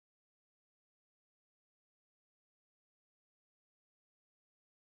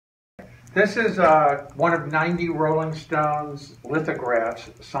This is one of 90 Rolling Stones lithographs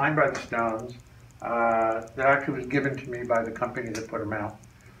signed by the Stones that actually was given to me by the company that put them out.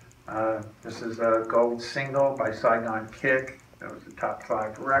 This is a gold single by Saigon Kick. That was a top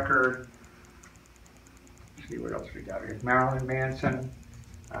 5 record. Let's see what else we got here. Marilyn Manson,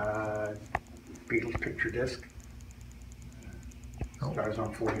 Beatles picture disc. Stars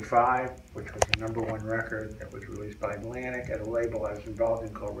on 45, which was the #1 record that was released by Atlantic at a label I was involved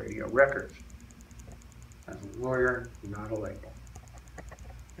in called Radio Records. As a lawyer, not a label.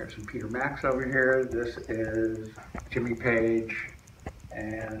 There's some Peter Max over here. This is Jimmy Page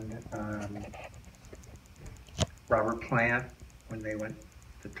and Robert Plant when they went,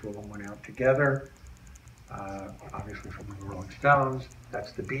 the two of them went out together. Obviously from the Rolling Stones.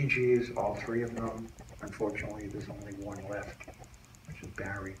 That's the Bee Gees, all 3 of them. Unfortunately, there's only one left, which is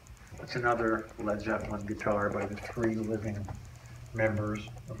Barry. That's another Led Zeppelin guitar by the 3 living members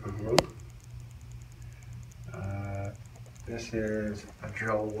of the group. This is a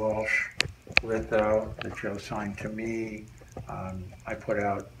Joe Walsh litho that Joe signed to me. I put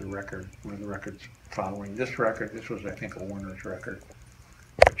out the record, one of the records following this record. This was, I think, a Warner's record.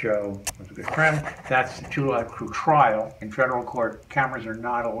 But Joe was a good friend. That's the Two Live Crew trial. In federal court, cameras are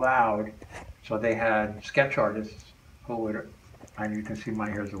not allowed, so they had sketch artists who would, and you can see my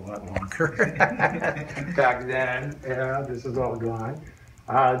hair's a lot longer back then. Yeah, this is all gone.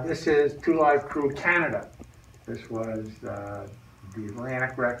 This is Two Live Crew Canada. This was the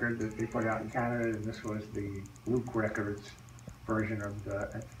Atlantic record that they put out in Canada, and this was the Luke Records version of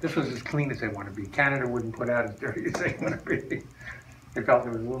the. This was as clean as they want to be. Canada wouldn't put out as dirty as they want to be. They felt it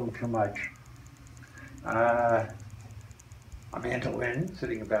was a little too much. A mandolin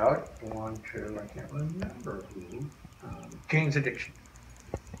sitting about belonged to, I can't remember who, Jane's Addiction.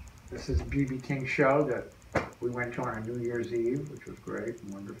 This is a B.B. King show that we went to on New Year's Eve, which was great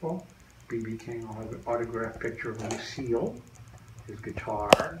and wonderful. B.B. King autographed picture of Lucille, his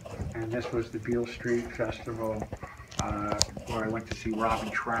guitar, and this was the Beale Street Festival where I went to see Robin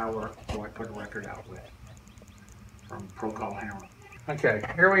Trower, who I put a record out with, from Procol Harum. Okay,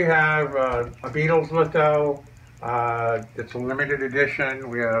 here we have a Beatles litho. It's a limited edition.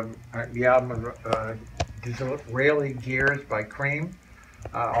 We have the album of Disraeli Gears by Cream.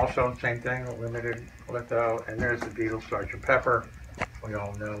 Also, same thing, a limited litho. And there's the Beatles, Sgt. Pepper. We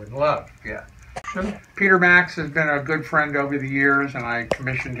all know and love. Yeah. Peter Max has been a good friend over the years, and I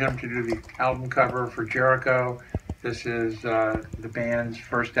commissioned him to do the album cover for Jericho. This is the band's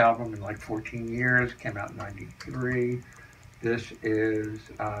first album in like 14 years. Came out in '93. This is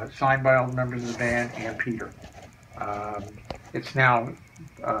signed by all the members of the band and Peter. It's now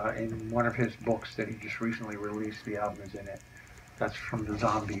in one of his books that he just recently released. The album is in it. That's from the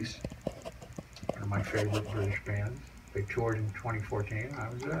Zombies, one of my favorite British bands. They toured in 2014. I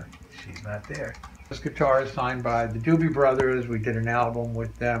was there. She's not there. This guitar is signed by the Doobie Brothers. We did an album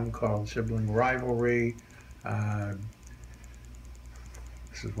with them called Sibling Rivalry.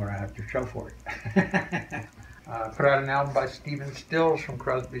 This is what I have to show for it. Put out an album by Stephen Stills from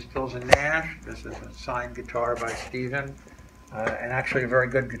Crosby, Stills and Nash. This is a signed guitar by Stephen, and actually a very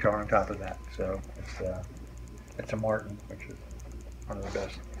good guitar on top of that. So it's a Martin, which is one of the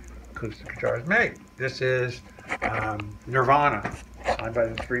best acoustic guitars made. This is Nirvana, signed by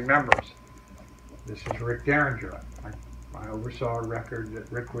the 3 members. This is Rick Derringer. I oversaw a record that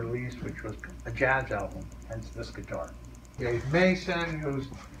Rick released, which was a jazz album, hence this guitar. Dave Mason, who's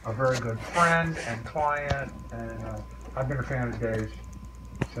a very good friend and client, and I've been a fan of Dave's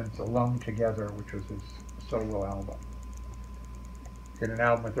since Alone Together, which was his solo album. Did an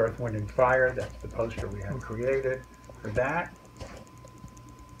album with Earth, Wind & Fire. That's the poster we had created for that.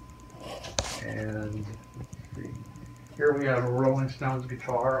 And here we have a Rolling Stones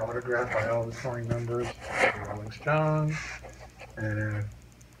guitar autographed by all the touring members of the Rolling Stones, and a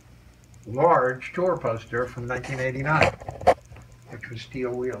large tour poster from 1989, which was Steel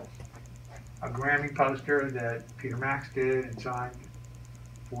Wheels. A Grammy poster that Peter Max did and signed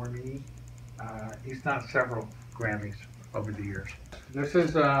for me. He's done several Grammys over the years. This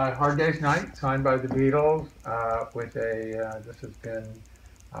is Hard Day's Night, signed by the Beatles, with a, this has been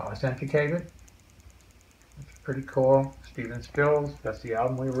authenticated. It's pretty cool. Stephen Stills, that's the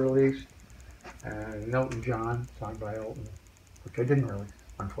album we released. And Elton John, signed by Elton, which I didn't release,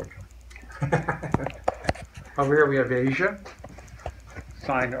 unfortunately. Over here we have Asia,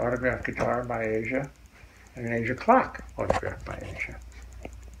 signed autographed guitar by Asia, and an Asia clock autographed by Asia.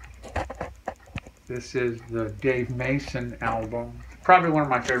 This is the Dave Mason album, probably one of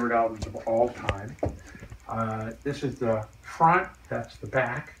my favorite albums of all time. This is the front, that's the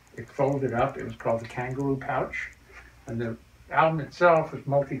back. It folded up, it was called the Kangaroo Pouch, and the The album itself was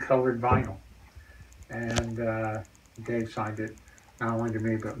multicolored vinyl. And Dave signed it, not only to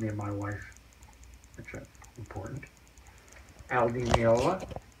me, but me and my wife, which is important. Al Di Meola,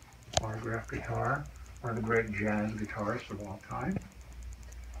 autographed guitar, one of the great jazz guitarists of all time.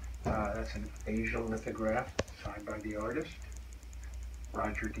 That's an Asia lithograph signed by the artist,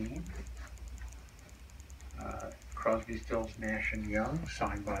 Roger Dean. Crosby, Stills, Nash & Young,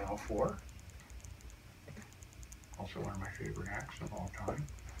 signed by all four. Also one of my favorite acts of all time.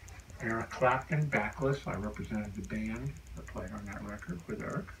 Eric Clapton, backless. I represented the band that played on that record with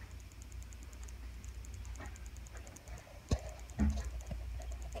Eric.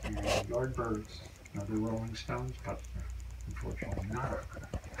 And Yardbirds, another Rolling Stones, but unfortunately not.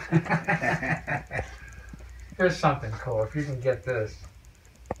 Here's something cool. If you can get this,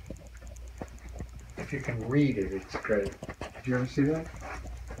 if you can read it, it's great. Did you ever see that?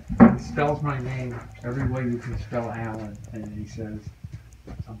 He spells my name every way you can spell Alan, and he says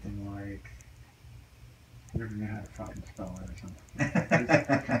something like, I never know how to fucking spell it or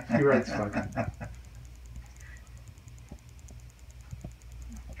something. He writes fucking.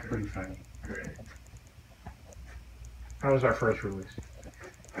 Pretty funny. Great. That was our first release.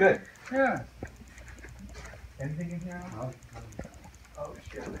 Good. Yeah. Anything in here? Oh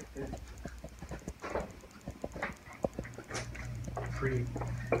shit. Pre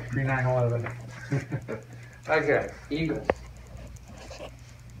 9/11. Okay, Eagles.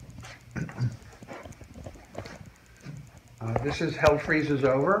 This is Hell Freezes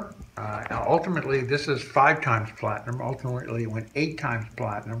Over. Ultimately, this is 5 times platinum. Ultimately, it went 8 times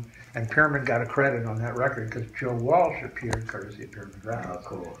platinum, and Pyramid got a credit on that record because Joe Walsh appeared courtesy of Pyramid Records. Oh,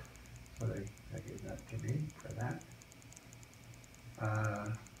 cool. So they gave that to me for that.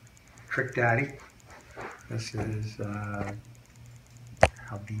 Trick Daddy. This is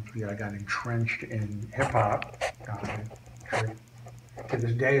how deeply I got entrenched in hip-hop. To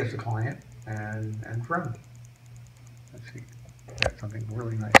this day is a client and friend. Let's see, got something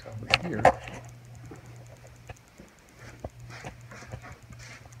really nice over here.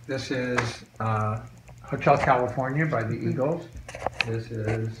 This is Hotel California by the Eagles. This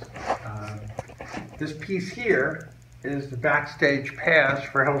is, this piece here is the backstage pass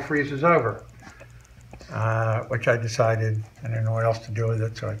for Hell Freezes Over, which I decided, I didn't know what else to do with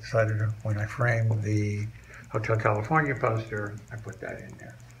it, so I decided to, when I framed the Hotel California poster, I put that in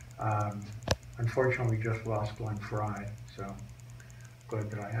there. Unfortunately, we just lost Glenn Fry, so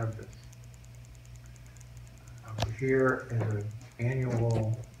glad that I have this. Over here is an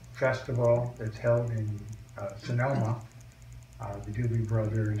annual festival that's held in Sonoma. The Doobie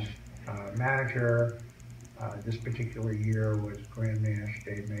Brothers manager this particular year was Graham Nash,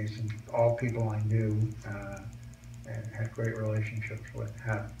 Dave Mason, all people I knew and had great relationships with,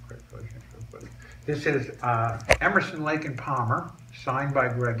 This is Emerson, Lake and Palmer, signed by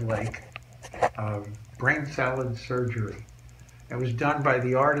Greg Lake, Brain Salad Surgery. It was done by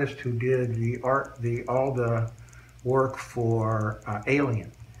the artist who did all the work for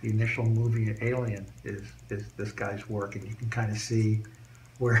Alien. The initial movie Alien is this guy's work, and you can kind of see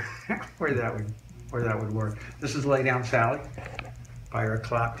where where that would work. This is Lay Down Sally by Eric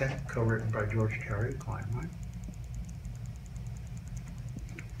Clapton, co-written by George Terry, a client of mine.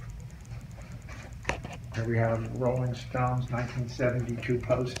 Here we have Rolling Stones 1972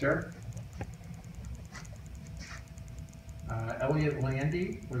 poster. Elliot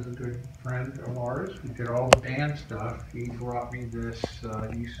Landy was a good friend of ours. We did all the band stuff. He brought me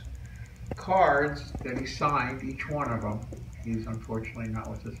these cards that he signed, each one of them. He's unfortunately not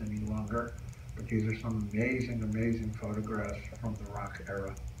with us any longer, but these are some amazing, amazing photographs from the rock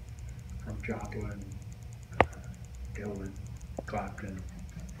era, from Joplin, Dylan, Clapton,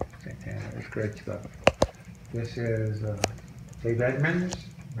 Santana. It's great stuff. This is Dave Edmunds,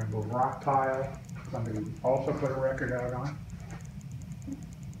 remember Rock Pile, somebody also put a record out on.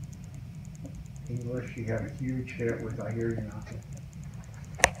 English, he had a huge hit with I Hear You Knocking.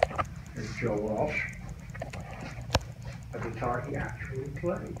 Here's Joe Walsh, a guitar he actually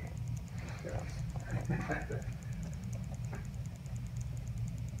played. So.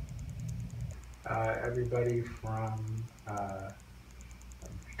 Everybody from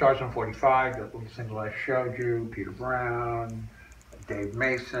Stars on 45, that little single I showed you, Peter Brown, Dave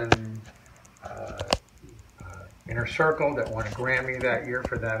Mason, Inner Circle that won a Grammy that year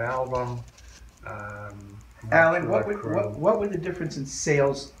for that album. Alan, what would the difference in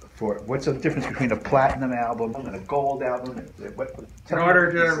sales for it? What's the difference between a platinum album and a gold album? In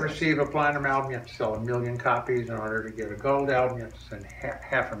order to receive a platinum album, you have to sell 1 million copies. In order to get a gold album, you have to sell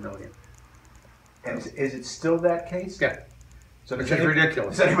half a million. And is it still that case? Yeah. So Which is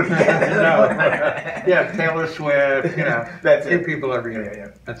ridiculous. Does anybody get it? No. Yeah, Taylor Swift, That's a few it. people every year.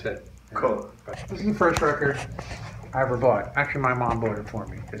 Yeah. That's it. Cool. This is the first record I ever bought. Actually, my mom bought it for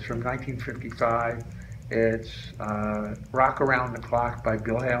me. It's from 1955. It's Rock Around the Clock by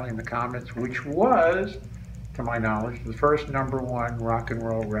Bill Haley and the Comets, which was, to my knowledge, the first #1 rock and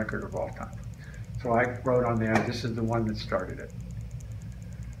roll record of all time. So I wrote on there, this is the one that started it.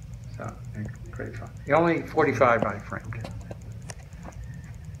 So, great fun. The only 45 I framed.